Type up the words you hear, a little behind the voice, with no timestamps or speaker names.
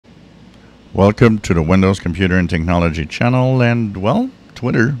Welcome to the Windows Computer and Technology channel, and well,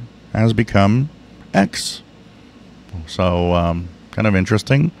 Twitter has become X. So, kind of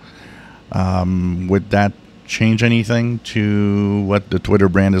interesting. Would that change anything to what the Twitter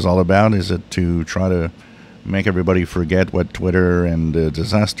brand is all about? Is it to try to make everybody forget what Twitter and the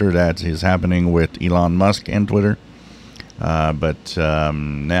disaster that is happening with Elon Musk and Twitter? But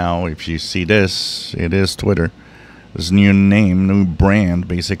now, if you see this, it is Twitter. This new name, new brand,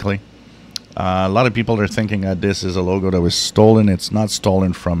 basically. A lot of people are thinking that this is a logo that was stolen. It's not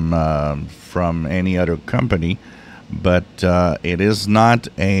stolen from any other company, but it is not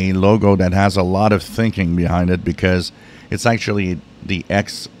a logo that has a lot of thinking behind it, because it's actually the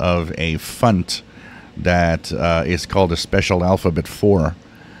X of a font that is called a Special Alphabet 4.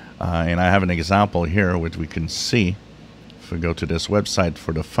 And I have an example here, which we can see. If we go to this website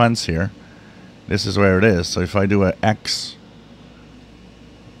for the fonts here, this is where it is. So if I do an X,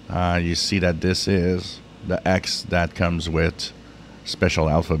 you see that this is the X that comes with Special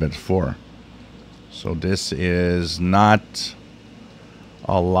Alphabet 4. So this is not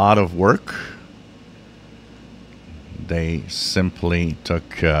a lot of work. They simply took,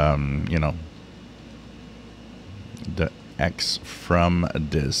 the X from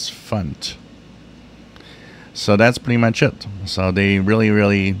this font. So that's pretty much it. So they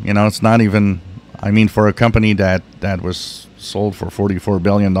really, it's not even, for a company that was sold for $44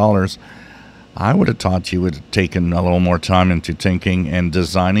 billion, I would have thought you would have taken a little more time into thinking and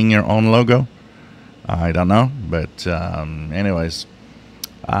designing your own logo. I don't know, but anyways,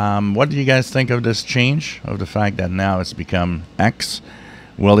 what do you guys think of this change, of the fact that now it's become X?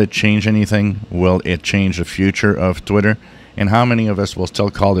 Will it change anything? Will it change the future of Twitter? And how many of us will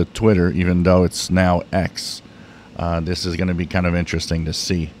still call it Twitter even though it's now X? This is going to be kind of interesting to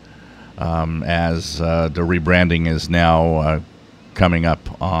see. As the rebranding is now coming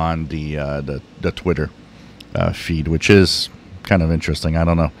up on the Twitter feed, which is kind of interesting. I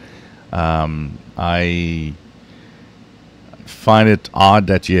don't know. I find it odd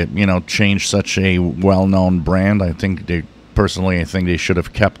that you change such a well-known brand. I think they should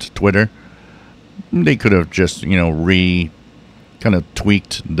have kept Twitter. They could have just kind of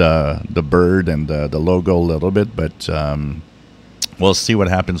tweaked the bird and the logo a little bit, but we'll see what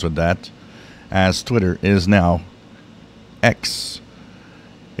happens with that, as Twitter is now X.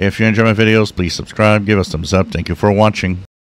 If you enjoy my videos, please subscribe, give us a thumbs up. Thank you for watching.